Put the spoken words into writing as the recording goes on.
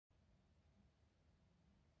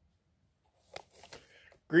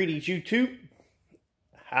Greetings, YouTube.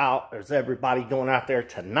 How is everybody doing out there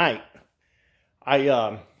tonight?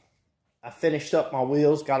 I finished up my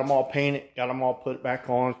wheels, got them all painted, got them all put back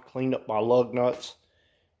on, cleaned up my lug nuts,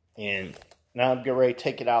 and now I'm getting ready to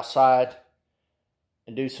take it outside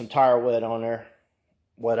and do some tire wet on there,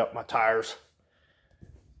 wet up my tires.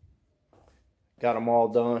 Got them all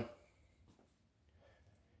done.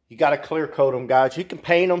 You got to clear coat them, guys. You can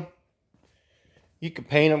paint them. You can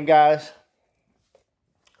paint them, guys.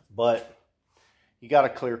 But you got to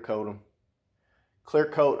clear coat them. Clear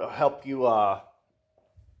coat will help you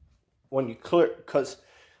when you clear, because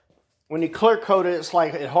when you clear coat it, it's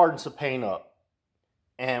like it hardens the paint up.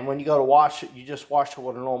 And when you go to wash it, you just wash it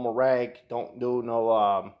with a normal rag. Don't do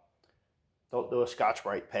no don't do a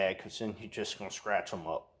Scotch-Brite pad, because then you're just gonna scratch them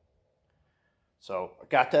up. So I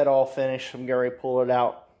got that all finished. I'm getting ready to pull it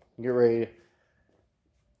out. Get ready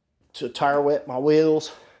to tire wet my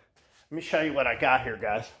wheels. Let me show you what I got here,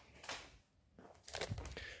 guys.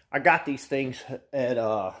 I got these things at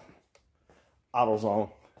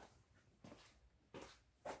AutoZone.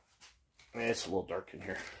 It's a little dark in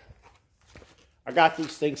here. I got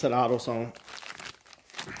these things at AutoZone.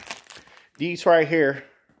 These right here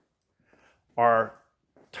are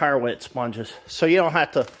tire wet sponges. So you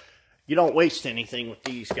don't waste anything with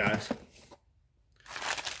these, guys.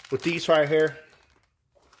 With these right here,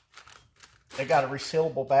 they got a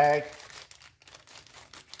resealable bag.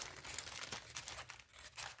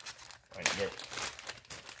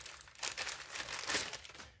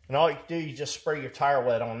 And all you do, you just spray your tire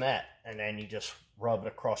wet on that, and then you just rub it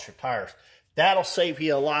across your tires. That'll save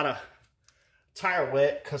you a lot of tire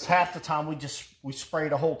wet, because half the time we spray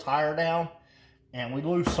the whole tire down and we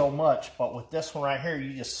lose so much. But with this one right here,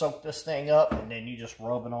 you just soak this thing up and then you just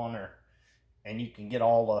rub it on there, and you can get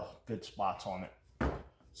all the good spots on it.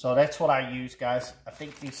 So that's what I use, guys. I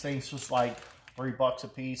think these things was like $3 a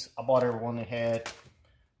piece. I bought every one they had.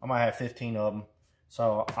 I might have 15 of them.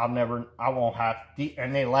 So I won't have,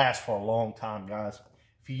 and they last for a long time, guys.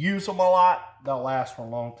 If you use them a lot, they'll last for a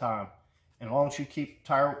long time. And as long as you keep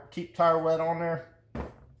tire wet on there,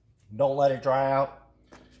 don't let it dry out,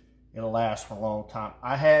 it'll last for a long time.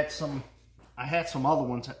 I had some other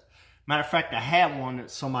ones. Matter of fact, I had one that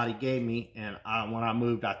somebody gave me, and when I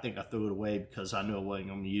moved, I think I threw it away because I knew I wasn't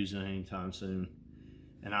going to be using it anytime soon.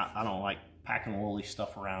 And I don't like packing oily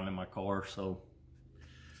stuff around in my car, So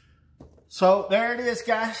there it is,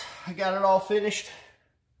 guys. I got it all finished.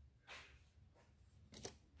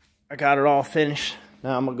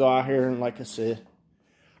 Now I'm gonna go out here and, like I said,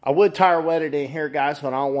 I would tire wet it in here, guys,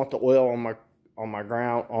 but I don't want the oil on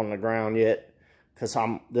the ground yet, because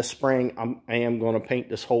this spring I am going to paint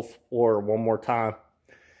this whole floor one more time,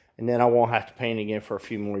 and then I won't have to paint again for a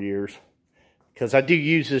few more years, because I do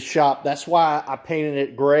use this shop. That's why I painted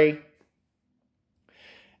it gray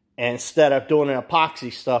instead of doing the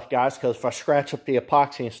epoxy stuff, guys, because if I scratch up the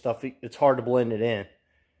epoxy and stuff, it's hard to blend it in,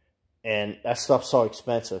 and that stuff's so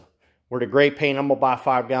expensive. Where the gray paint, I'm going to buy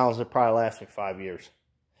 5 gallons, it probably lasts me 5 years,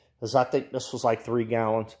 because I think this was like 3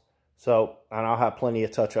 gallons. So, and I'll have plenty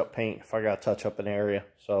of touch-up paint if I got to touch up an area.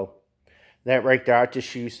 So, that right there, I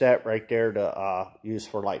just used that right there to use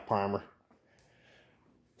for light primer.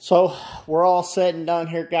 So, we're all said and done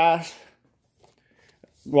here, guys.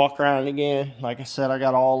 Walk around again. Like I said, I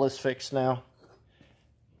got all this fixed now.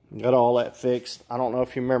 Got all that fixed. I don't know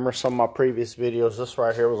if you remember some of my previous videos. This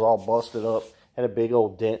right here was all busted up. Had a big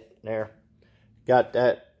old dent there. Got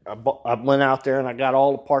that. I went out there and I got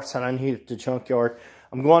all the parts that I needed at the junkyard.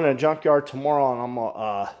 I'm going to the junkyard tomorrow, and I'm going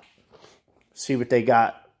to see what they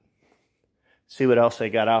got. See what else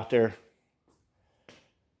they got out there.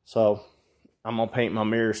 So, I'm going to paint my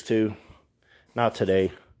mirrors too. Not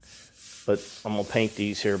today. But I'm going to paint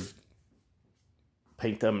these here.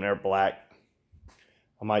 Paint them, they're black.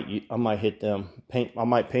 I might hit them. I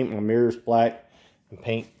might paint my mirrors black and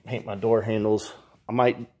paint my door handles. I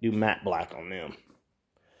might do matte black on them.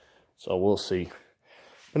 So we'll see.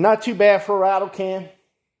 But not too bad for a rattle can.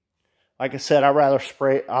 Like I said, I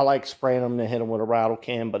like spraying them than hit them with a rattle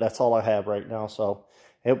can, but that's all I have right now. So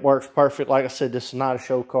it works perfect. Like I said, this is not a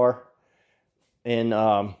show car. And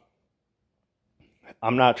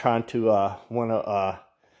I'm not trying to win a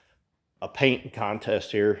painting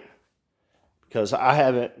contest here, because I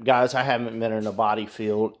haven't been in a body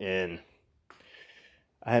field, and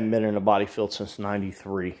I haven't been in a body field since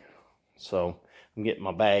 '93. So I'm getting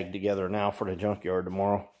my bag together now for the junkyard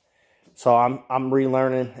tomorrow. So I'm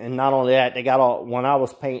relearning, and not only that, they got all, when I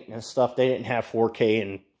was painting and stuff, they didn't have 4K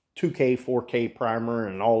and 2K, 4K primer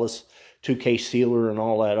and all this 2K sealer and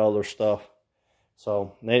all that other stuff.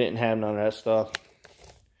 So they didn't have none of that stuff.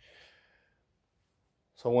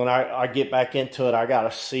 So when I get back into it, I got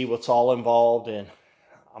to see what's all involved, and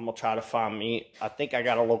I'm going to try to find me. I think I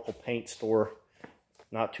got a local paint store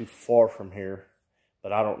not too far from here,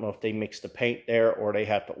 but I don't know if they mix the paint there or they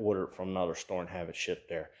have to order it from another store and have it shipped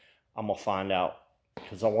there. I'm going to find out,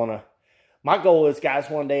 because I want to, my goal is, guys,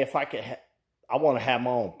 one day if I could, I want to have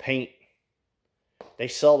my own paint. They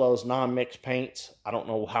sell those non-mixed paints. I don't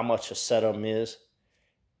know how much a set of them is,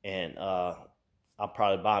 and I'll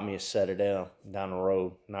probably buy me a set of them down the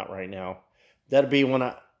road. Not right now. That'll be when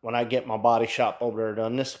I get my body shop over there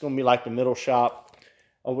done. This is going to be like the middle shop.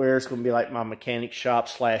 Over there is going to be like my mechanic shop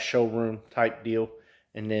 / showroom type deal.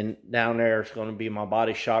 And then down there is going to be my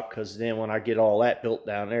body shop, because then when I get all that built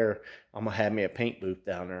down there, I'm going to have me a paint booth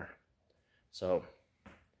down there. So,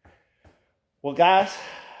 well, guys,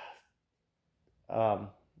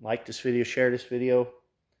 like this video, share this video,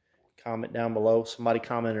 comment down below. Somebody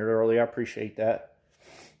commented earlier. I appreciate that.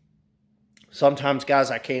 Sometimes,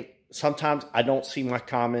 guys, sometimes I don't see my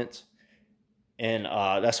comments, and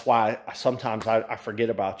that's why sometimes I forget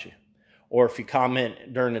about you. Or if you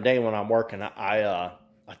comment during the day when I'm working, I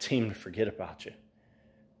seem to forget about you.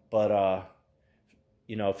 But,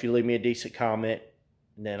 you know, if you leave me a decent comment,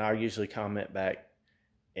 then I usually comment back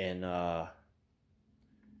and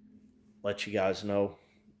let you guys know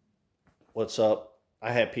what's up.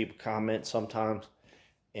 I have people comment sometimes,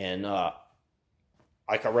 and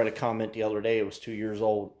like I read a comment the other day, it was 2 years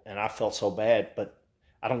old, and I felt so bad, but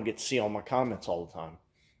I don't get to see all my comments all the time.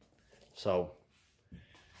 So,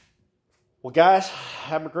 well, guys,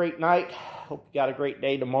 have a great night. Hope you got a great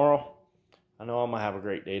day tomorrow. I know I'm going to have a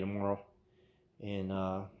great day tomorrow. And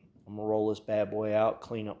I'm going to roll this bad boy out,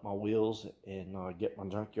 clean up my wheels, and get my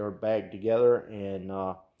junkyard bag together. And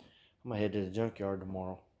I'm going to head to the junkyard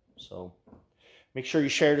tomorrow. So, make sure you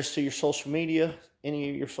share this to your social media, any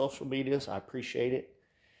of your social medias. I appreciate it.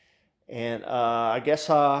 And I guess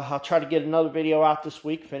I'll try to get another video out this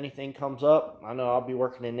week if anything comes up. I know I'll be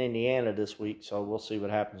working in Indiana this week, so we'll see what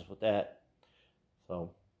happens with that.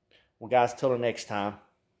 So, well, guys, till the next time,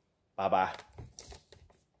 bye-bye.